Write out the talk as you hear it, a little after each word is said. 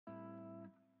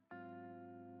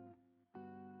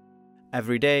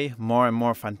Every day, more and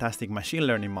more fantastic machine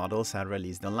learning models are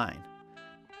released online.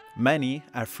 Many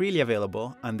are freely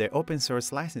available under open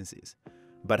source licenses.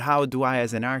 But how do I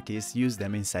as an artist use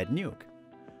them inside Nuke?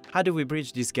 How do we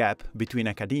bridge this gap between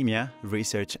academia,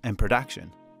 research and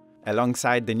production?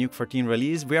 Alongside the Nuke 14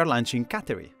 release, we are launching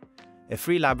Cattery, a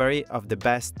free library of the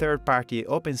best third-party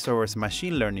open-source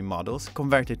machine learning models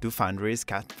converted to Foundry's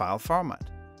CAT file format.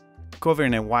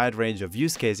 Covering a wide range of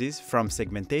use cases from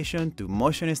segmentation to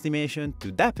motion estimation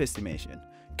to depth estimation,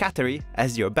 Cattery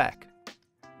has your back.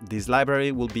 This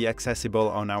library will be accessible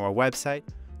on our website,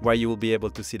 where you will be able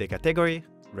to see the category,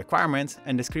 requirements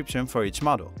and description for each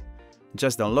model.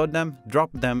 Just download them,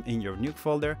 drop them in your Nuke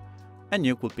folder, and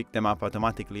Nuke will pick them up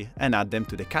automatically and add them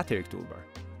to the Cattery toolbar.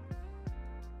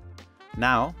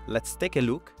 Now, let's take a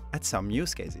look at some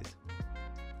use cases.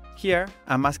 Here,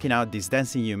 I'm masking out this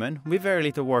dancing human with very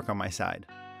little work on my side.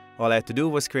 All I had to do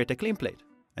was create a clean plate,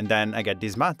 and then I get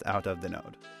this matte out of the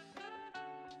node.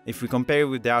 If we compare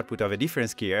with the output of a different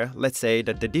skier, let's say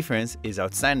that the difference is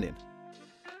outstanding.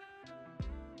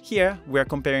 Here, we are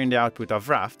comparing the output of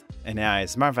Raft, an AI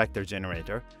smart vector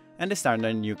generator, and the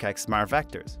standard Nuke smart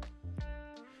vectors.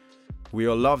 We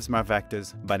all love smart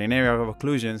vectors, but in area of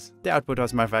occlusions, the output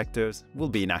of smart vectors will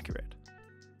be inaccurate.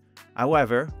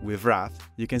 However, with Raft,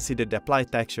 you can see that the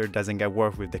applied texture doesn't get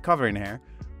work with the covering hair,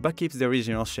 but keeps the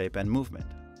original shape and movement.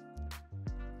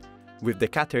 With the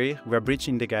Cattery, we are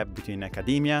bridging the gap between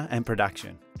academia and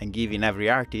production, and giving every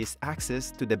artist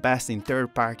access to the best in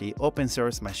third-party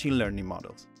open-source machine learning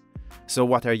models. So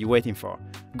what are you waiting for?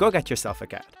 Go get yourself a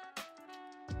cat!